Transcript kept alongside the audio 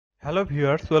Hello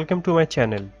viewers, welcome to my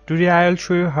channel. Today I will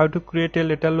show you how to create a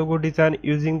letter logo design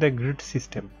using the grid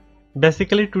system.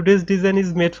 Basically today's design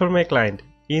is made for my client.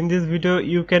 In this video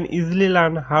you can easily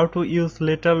learn how to use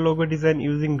letter logo design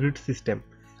using grid system.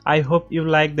 I hope you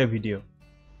like the video.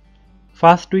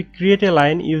 First we create a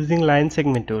line using line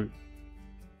segment tool.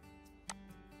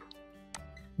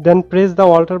 Then press the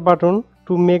alter button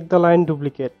to make the line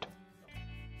duplicate.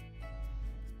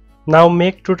 Now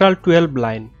make total 12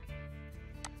 line.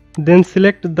 Then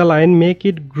select the line, make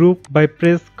it group by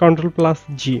press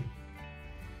Ctrl+G.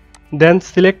 Then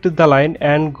select the line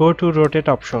and go to rotate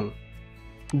option.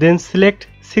 Then select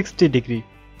 60 degree.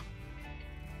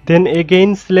 Then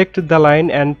again select the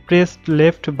line and press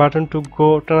left button to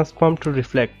go transform to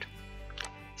reflect.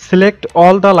 Select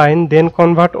all the line, then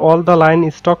convert all the line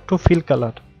stock to fill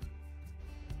color.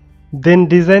 Then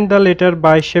design the letter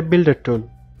by shape builder tool.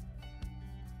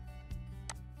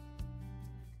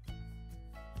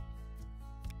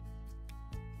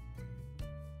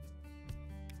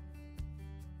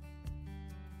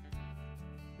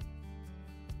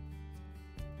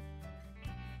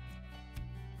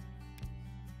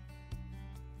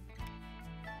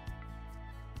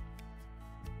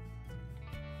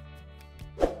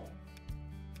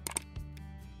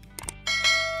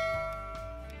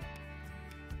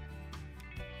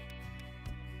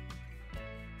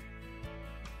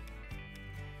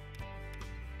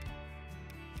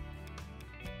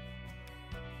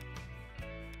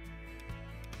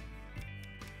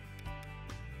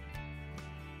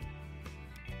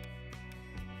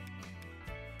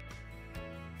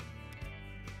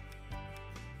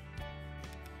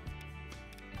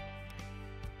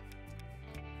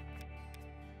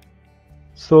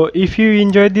 So if you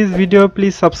enjoyed this video,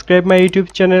 please subscribe my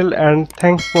YouTube channel and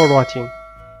thanks for watching.